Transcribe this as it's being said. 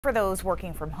For those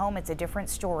working from home, it's a different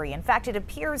story. In fact, it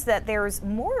appears that there's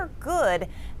more good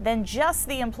than just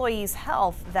the employees'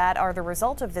 health that are the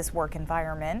result of this work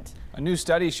environment. A new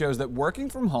study shows that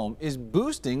working from home is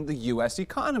boosting the U.S.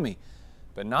 economy.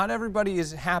 But not everybody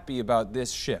is happy about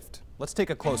this shift. Let's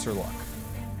take a closer look.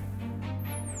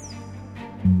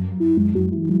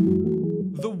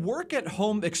 The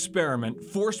work-at-home experiment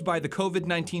forced by the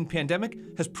COVID-19 pandemic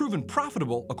has proven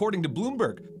profitable, according to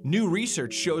Bloomberg. New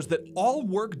research shows that all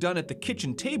work done at the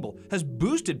kitchen table has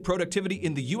boosted productivity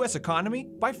in the U.S. economy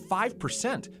by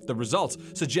 5%. The results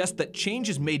suggest that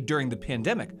changes made during the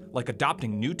pandemic, like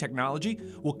adopting new technology,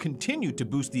 will continue to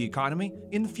boost the economy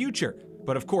in the future.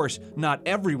 But of course, not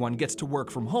everyone gets to work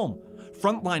from home.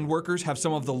 Frontline workers have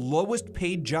some of the lowest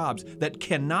paid jobs that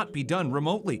cannot be done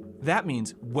remotely. That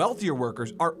means wealthier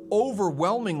workers are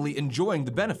overwhelmingly enjoying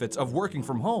the benefits of working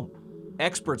from home.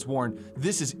 Experts warn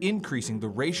this is increasing the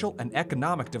racial and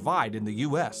economic divide in the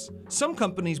U.S. Some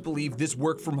companies believe this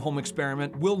work-from-home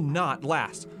experiment will not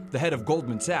last. The head of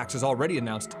Goldman Sachs has already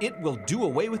announced it will do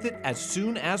away with it as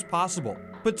soon as possible.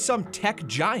 But some tech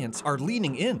giants are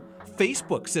leaning in.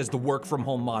 Facebook says the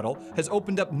work-from-home model has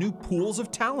opened up new pools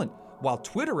of talent, while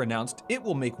Twitter announced it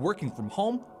will make working from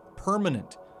home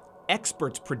permanent.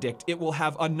 Experts predict it will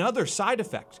have another side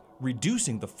effect,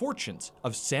 reducing the fortunes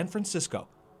of San Francisco.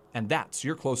 And that's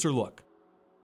your closer look.